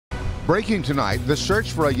Breaking tonight, the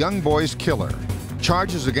search for a young boy's killer.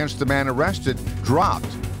 Charges against the man arrested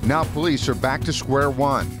dropped. Now police are back to square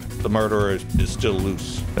one. The murderer is still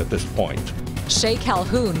loose at this point. Shay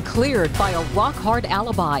Calhoun cleared by a rock-hard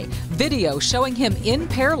alibi. Video showing him in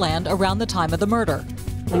Pearland around the time of the murder.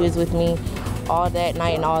 He was with me all that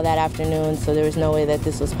night and all that afternoon, so there was no way that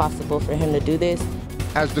this was possible for him to do this.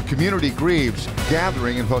 As the community grieves,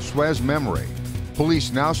 gathering in Josue's memory,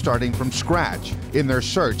 police now starting from scratch in their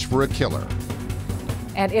search for a killer.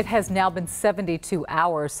 And it has now been 72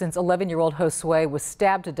 hours since 11-year-old Josue was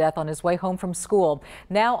stabbed to death on his way home from school.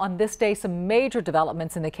 Now, on this day, some major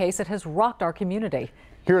developments in the case that has rocked our community.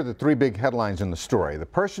 Here are the three big headlines in the story. The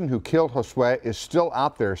person who killed Josue is still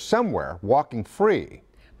out there somewhere, walking free.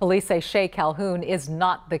 Police say Shay Calhoun is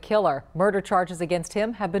not the killer. Murder charges against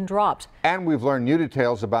him have been dropped. And we've learned new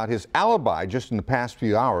details about his alibi just in the past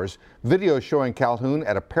few hours. Video showing Calhoun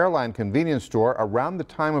at a Pearland convenience store around the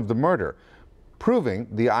time of the murder, proving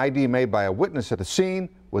the ID made by a witness at the scene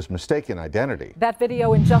was mistaken identity. That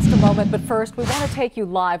video in just a moment, but first we want to take you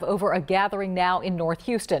live over a gathering now in North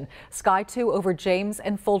Houston. Sky 2 over James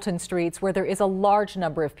and Fulton Streets, where there is a large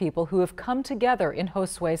number of people who have come together in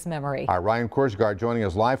Josue's memory. Our Ryan Korsgaard joining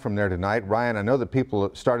us live from there tonight. Ryan, I know that people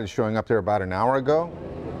started showing up there about an hour ago.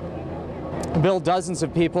 Bill, dozens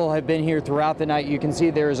of people have been here throughout the night. You can see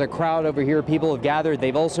there is a crowd over here. People have gathered.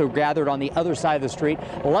 They've also gathered on the other side of the street.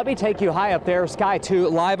 Well, let me take you high up there, Sky 2,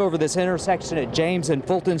 live over this intersection at James and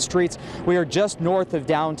Fulton Streets. We are just north of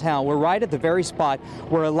downtown. We're right at the very spot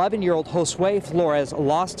where 11-year-old Josue Flores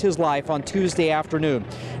lost his life on Tuesday afternoon.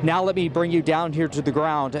 Now let me bring you down here to the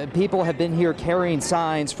ground. People have been here carrying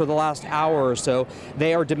signs for the last hour or so.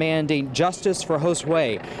 They are demanding justice for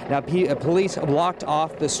Josue. Now, police blocked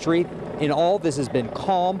off the street. In all, this has been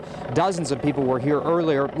calm. Dozens of people were here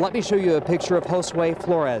earlier. Let me show you a picture of Josue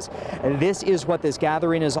Flores. This is what this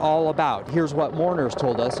gathering is all about. Here's what mourners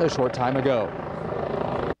told us a short time ago.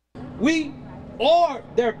 We are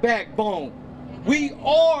their backbone. We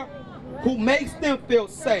are who makes them feel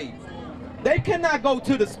safe. They cannot go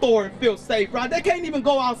to the store and feel safe, right? They can't even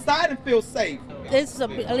go outside and feel safe. There's a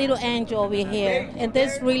little angel over here, and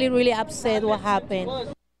this really upset what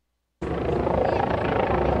happened.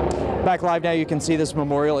 Back live now, you can see this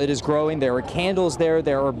memorial. It is growing. There are candles there.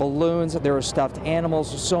 There are balloons. There are stuffed animals.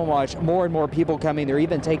 So much. More and more people coming. They're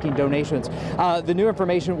even taking donations. The new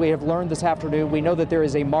information we have learned this afternoon, we know that there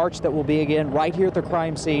is a march that will begin right here at the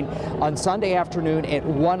crime scene on Sunday afternoon at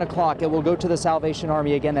 1 o'clock. It will go to the Salvation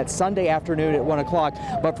Army again. That's Sunday afternoon at 1 o'clock.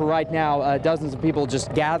 But for right now, dozens of people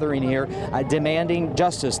just gathering here, demanding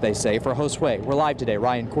justice, they say, for Josue. We're live today.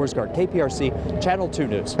 Ryan Korsgaard, KPRC, Channel 2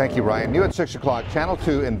 News. Thank you, Ryan. New at 6 o'clock, Channel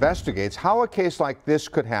 2 investigates how a case like this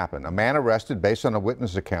could happen. A man arrested based on a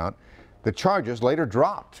witness account. The charges later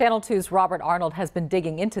dropped. Channel 2's Robert Arnold has been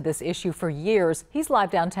digging into this issue for years. He's live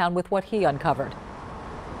downtown with what he uncovered.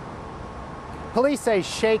 Police say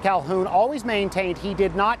Shay Calhoun always maintained he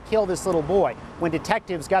did not kill this little boy. When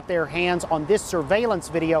detectives got their hands on this surveillance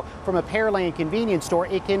video from a Pearland convenience store,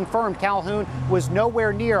 it confirmed Calhoun was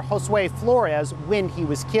nowhere near Josue Flores when he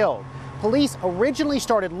was killed. Police originally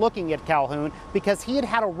started looking at Calhoun because he had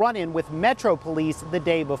had a run-in with Metro Police the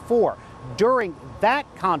day before. During that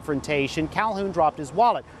confrontation, Calhoun dropped his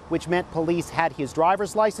wallet, which meant police had his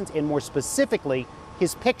driver's license and, more specifically,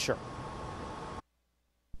 his picture.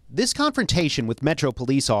 This confrontation with Metro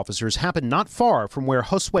police officers happened not far from where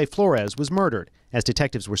Josue Flores was murdered. As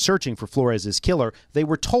detectives were searching for Flores' killer, they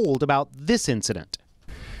were told about this incident.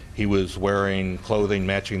 He was wearing clothing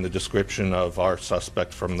matching the description of our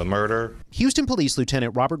suspect from the murder. Houston Police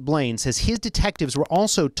Lieutenant Robert Blaine says his detectives were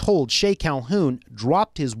also told Shay Calhoun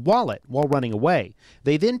dropped his wallet while running away.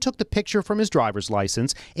 They then took the picture from his driver's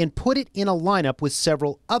license and put it in a lineup with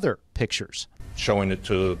several other pictures, showing it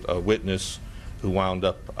to a witness who wound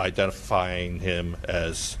up identifying him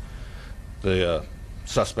as the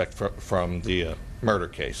suspect from the murder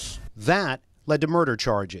case. That led to murder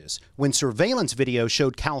charges. When surveillance video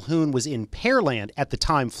showed Calhoun was in Pearland at the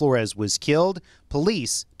time Flores was killed,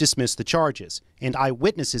 police dismissed the charges. And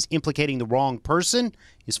eyewitnesses implicating the wrong person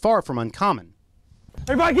is far from uncommon.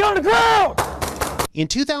 Everybody get on the ground! In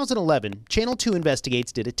 2011, Channel 2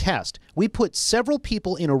 Investigates did a test. We put several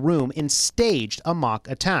people in a room and staged a mock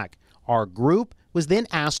attack. Our group was then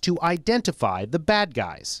asked to identify the bad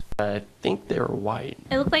guys. I think they were white.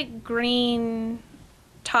 It looked like green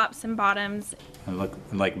tops and bottoms. It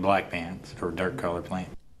looked like black pants or dark colored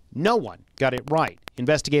pants. No one got it right.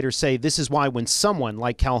 Investigators say this is why when someone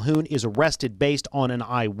like Calhoun is arrested based on an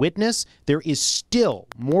eyewitness, there is still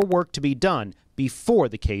more work to be done before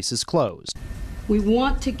the case is closed. We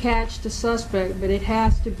want to catch the suspect, but it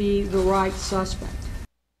has to be the right suspect.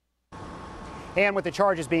 And with the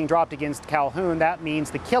charges being dropped against Calhoun, that means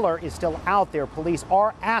the killer is still out there. Police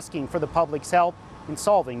are asking for the public's help in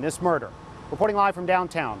solving this murder. Reporting live from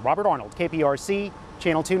downtown, Robert Arnold, KPRC,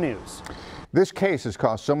 Channel 2 News. This case has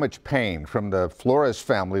caused so much pain, from the Flores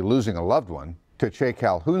family losing a loved one to Che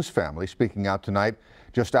Calhoun's family speaking out tonight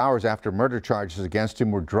just hours after murder charges against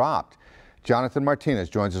him were dropped. Jonathan Martinez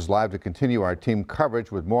joins us live to continue our team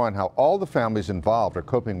coverage with more on how all the families involved are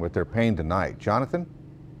coping with their pain tonight. Jonathan?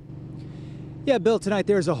 Yeah, Bill, tonight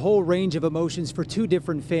there's a whole range of emotions for two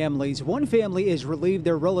different families. One family is relieved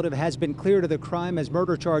their relative has been cleared of the crime as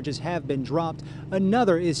murder charges have been dropped.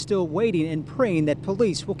 Another is still waiting and praying that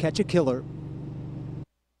police will catch a killer.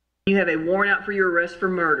 You have a warrant out for your arrest for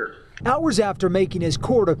murder. Hours after making his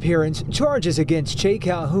court appearance, charges against Che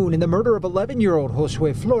Calhoun in the murder of 11-year-old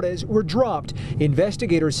Josue Flores were dropped.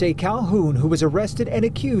 Investigators say Calhoun, who was arrested and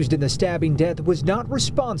accused in the stabbing death, was not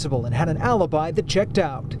responsible and had an alibi that checked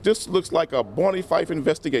out. This looks like a Barney Fife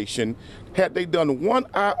investigation. Had they done one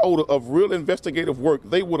iota of real investigative work,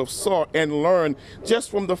 they would have saw and learned just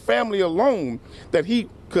from the family alone that he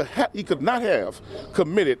could not have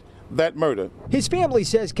committed that murder. His family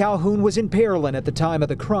says Calhoun was in Pearland at the time of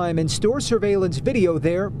the crime, and store surveillance video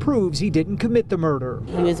there proves he didn't commit the murder.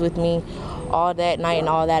 He was with me all that night and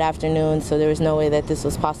all that afternoon, so there was no way that this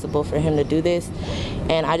was possible for him to do this.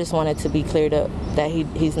 And I just wanted to be cleared up that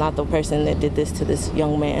he's not the person that did this to this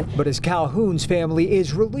young man. But as Calhoun's family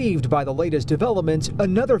is relieved by the latest developments,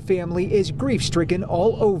 another family is grief-stricken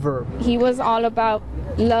all over. He was all about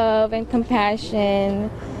love and compassion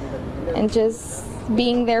and just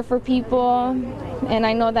being there for people, and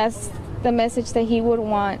I know that's the message that he would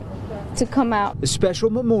want to come out. A special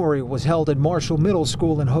memorial was held at Marshall Middle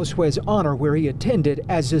School in Josue's honor, where he attended,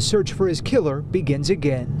 as the search for his killer begins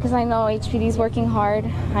again. Because I know HPD's working hard.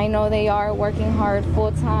 I know they are working hard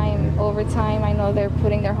full-time, overtime. I know they're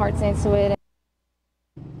putting their hearts into it.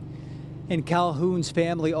 And Calhoun's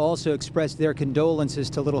family also expressed their condolences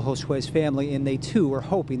to little Josue's family, and they too are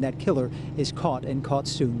hoping that killer is caught and caught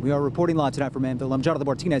soon. We are reporting live tonight from Manville. I'm Jonathan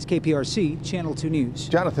Martinez, KPRC, Channel 2 News.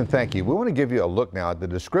 Jonathan, thank you. We want to give you a look now at the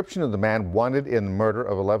description of the man wanted in the murder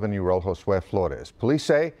of 11-year-old Josue Flores. Police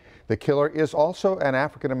say the killer is also an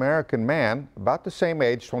African-American man, about the same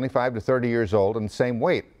age, 25 to 30 years old, and same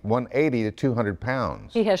weight, 180 to 200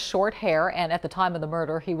 pounds. He has short hair, and at the time of the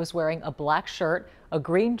murder, he was wearing a black shirt, a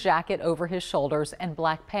green jacket over his shoulders, and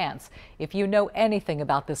black pants. If you know anything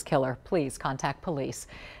about this killer, please contact police.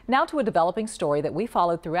 Now to a developing story that we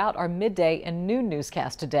followed throughout our midday and noon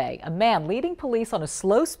newscast today. A man leading police on a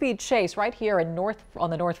slow-speed chase right here on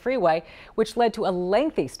the North Freeway, which led to a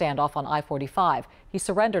lengthy standoff on I-45. He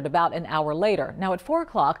surrendered about an hour later. Now at 4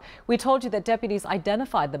 o'clock, we told you that deputies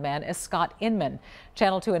identified the man as Scott Inman.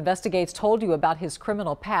 Channel 2 Investigates told you about his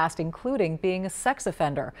criminal past, including being a sex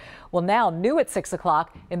offender. Well, now, new at 6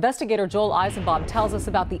 o'clock, investigator Joel Eisenbaum tells us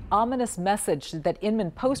about the ominous message that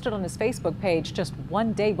Inman posted on his Facebook page just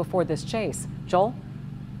one day before this chase. Joel?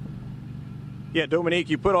 Yeah, Dominique,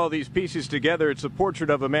 you put all these pieces together. It's a portrait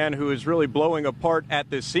of a man who is really blowing apart at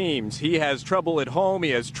the seams. He has trouble at home,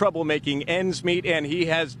 he has trouble making ends meet, and he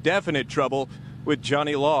has definite trouble with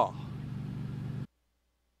Johnny Law.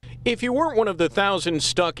 If you weren't one of the thousands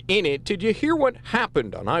stuck in it, did you hear what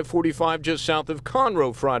happened on I-45 just south of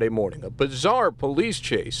Conroe Friday morning? A bizarre police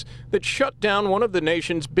chase that shut down one of the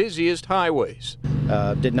nation's busiest highways.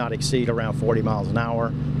 Did not exceed around 40 miles an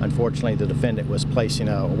hour. Unfortunately, the defendant was placing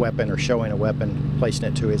a weapon or showing a weapon, placing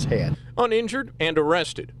it to his head. Uninjured and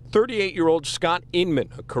arrested, 38-year-old Scott Inman,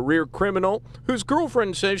 a career criminal whose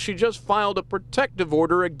girlfriend says she just filed a protective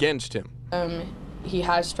order against him. He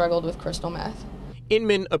has struggled with crystal meth.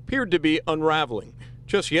 Inman appeared to be unraveling.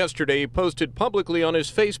 Just yesterday, he posted publicly on his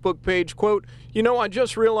Facebook page, quote, "You know, I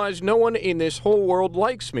just realized no one in this whole world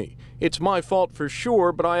likes me. It's my fault for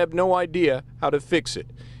sure, but I have no idea how to fix it."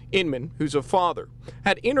 Inman, who's a father,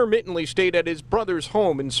 had intermittently stayed at his brother's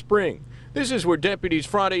home in Spring. This is where deputies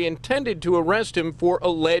Friday intended to arrest him for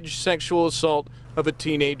alleged sexual assault of a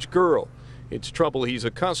teenage girl. It's trouble he's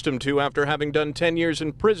accustomed to after having done 10 years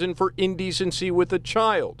in prison for indecency with a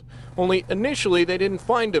child. Only initially they didn't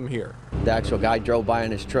find him here. The actual guy drove by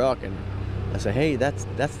in his truck and I said, hey, that's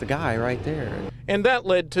the guy right there. And that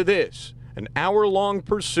led to this, an hour-long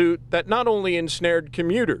pursuit that not only ensnared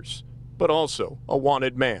commuters, but also a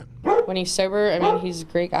wanted man. When he's sober, I mean, he's a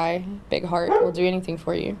great guy, big heart, will do anything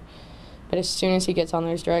for you. But as soon as he gets on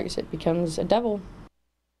those drugs, it becomes a devil.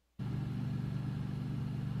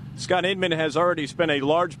 Scott Inman has already spent a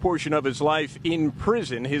large portion of his life in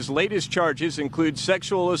prison. His latest charges include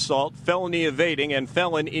sexual assault, felony evading, and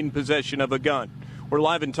felon in possession of a gun. We're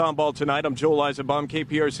live in Tomball tonight. I'm Joel Eisenbaum,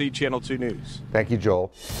 KPRC Channel 2 News. Thank you,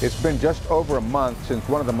 Joel. It's been just over a month since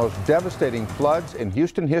one of the most devastating floods in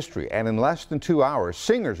Houston history, and in less than 2 hours,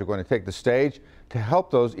 singers are going to take the stage to help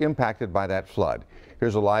those impacted by that flood.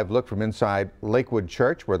 Here's a live look from inside Lakewood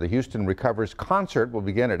Church, where the Houston Recovers concert will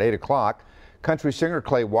begin at 8 o'clock. Country singer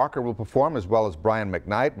Clay Walker will perform, as well as Brian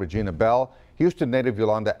McKnight, Regina Bell, Houston native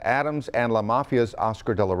Yolanda Adams, and La Mafia's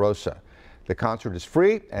Oscar De La Rosa. The concert is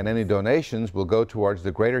free, and any donations will go towards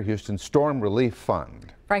the Greater Houston Storm Relief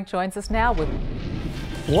Fund. Frank joins us now with...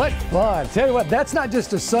 What fun. Tell you what, that's not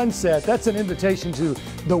just a sunset, that's an invitation to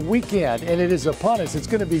the weekend, and it is upon us. It's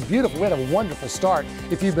going to be beautiful. We had a wonderful start.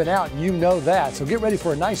 If you've been out, you know that. So get ready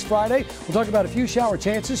for a nice Friday. We'll talk about a few shower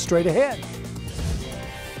chances straight ahead.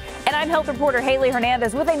 And I'm health reporter Haley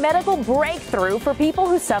Hernandez with a medical breakthrough for people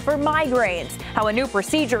who suffer migraines. How a new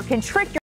procedure can trick your